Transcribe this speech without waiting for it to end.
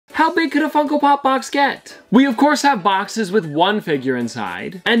How big could a Funko Pop box get? We of course have boxes with one figure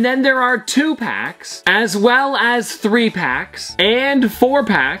inside, and then there are 2 packs, as well as 3 packs, and 4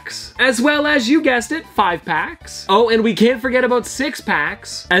 packs, as well as, you guessed it, 5 packs. Oh, and we can't forget about 6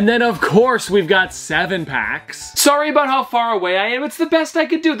 packs, and then of course we've got 7 packs. Sorry about how far away I am, it's the best I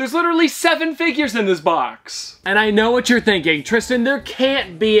could do. There's literally 7 figures in this box. And I know what you're thinking, Tristan, there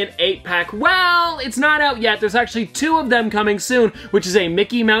can't be an 8-pack. Well, it's not out yet. There's actually 2 of them coming soon, which is a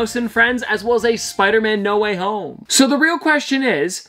Mickey Mouse and Friends, as well as a Spider-Man No Way Home. So the real question is,